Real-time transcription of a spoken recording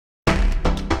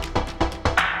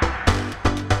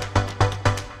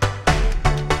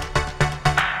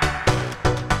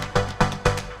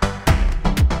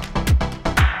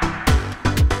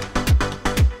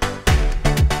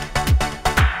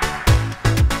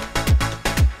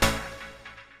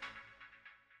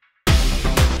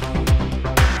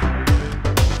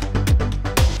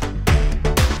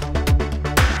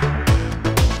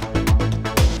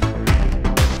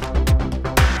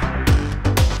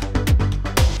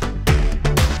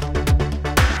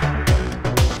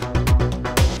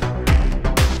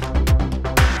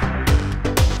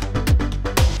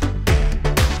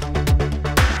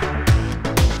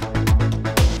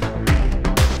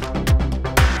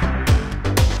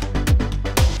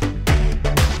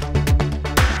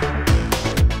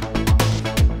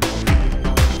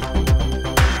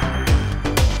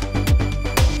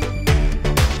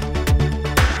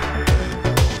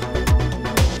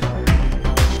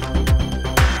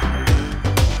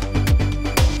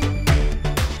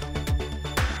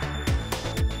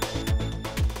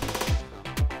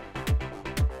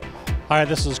Hi,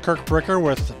 this is Kirk Bricker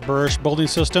with Buresh Building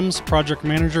Systems, project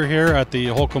manager here at the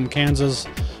Holcomb, Kansas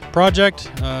project,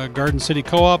 Garden City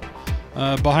Co-op.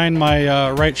 Behind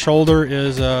my right shoulder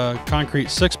is a concrete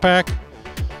six-pack,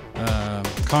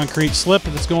 concrete slip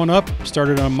that's going up.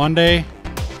 Started on Monday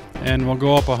and will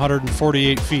go up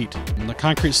 148 feet. And the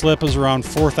concrete slip is around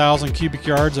 4,000 cubic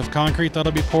yards of concrete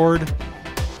that'll be poured.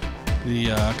 The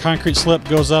concrete slip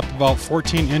goes up about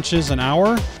 14 inches an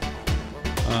hour.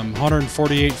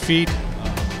 148 feet,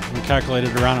 we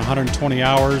calculated around 120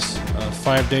 hours,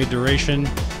 5-day duration.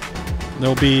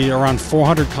 There'll be around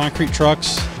 400 concrete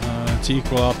trucks to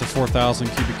equal out the 4,000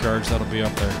 cubic yards that'll be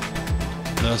up there.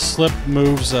 The slip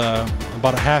moves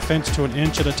about a ½ inch to an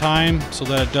inch at a time so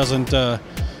that it doesn't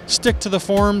stick to the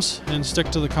forms and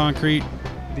stick to the concrete.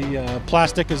 The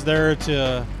plastic is there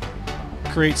to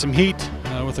create some heat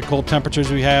with the cold temperatures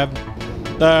we have.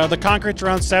 The concrete's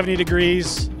around 70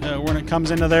 degrees. When it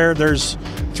comes into there, there's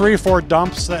 3 or 4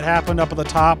 dumps that happen up at the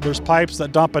top. There's pipes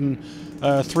that dump in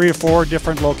 3 or 4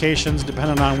 different locations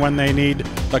depending on when they need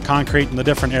the concrete in the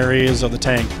different areas of the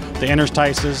tank. The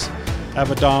interstices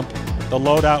have a dump. The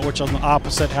loadout, which on the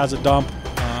opposite, has a dump,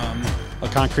 a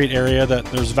concrete area that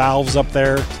there's valves up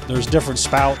there. There's different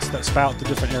spouts that spout to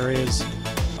different areas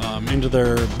into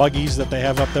their buggies that they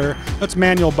have up there. That's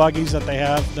manual buggies that they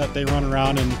have that they run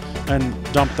around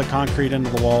and dump the concrete into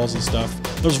the walls and stuff.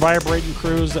 There's vibrating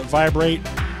crews that vibrate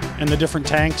in the different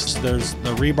tanks. There's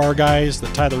the rebar guys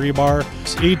that tie the rebar.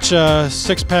 Each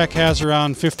six-pack has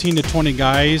around 15 to 20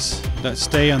 guys that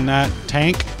stay in that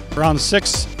tank. Around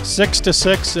 6 to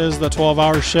 6 is the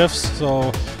 12-hour shifts.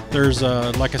 So there's,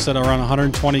 like I said, around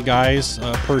 120 guys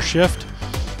per shift.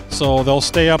 So they'll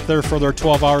stay up there for their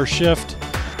 12-hour shift.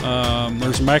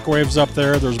 There's microwaves up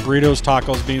there. There's burritos,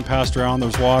 tacos being passed around.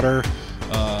 There's water.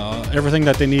 Everything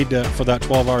that they need for that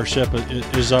 12-hour shift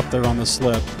is up there on the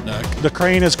slip. The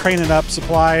crane is craning up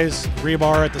supplies,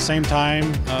 rebar at the same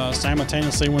time,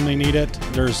 simultaneously when they need it.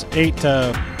 There's 8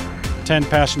 to 10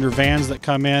 passenger vans that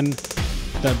come in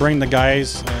that bring the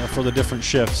guys for the different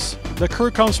shifts. The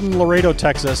crew comes from Laredo,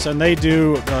 Texas, and they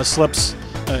do slips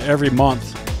every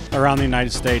month around the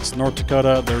United States. North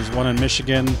Dakota, there's one in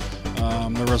Michigan,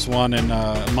 there was one in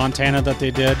Montana that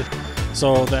they did.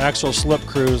 So the actual slip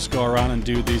crews go around and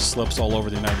do these slips all over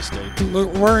the United States.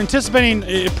 We're anticipating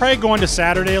it probably going to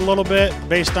Saturday a little bit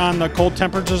based on the cold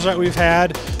temperatures that we've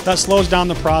had. That slows down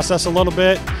the process a little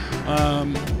bit.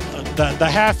 The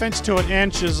 ½ inch to an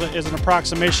inch is an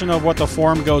approximation of what the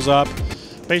form goes up.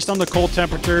 Based on the cold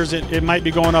temperatures, it might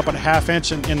be going up at a ½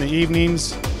 inch in the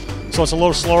evenings. So it's a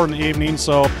little slower in the evening.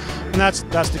 And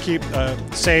that's to keep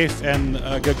safe and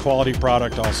a good quality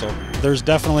product also. There's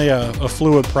definitely a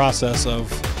fluid process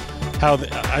of how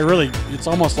it's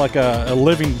almost like a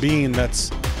living being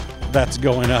that's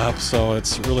going up, so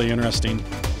it's really interesting.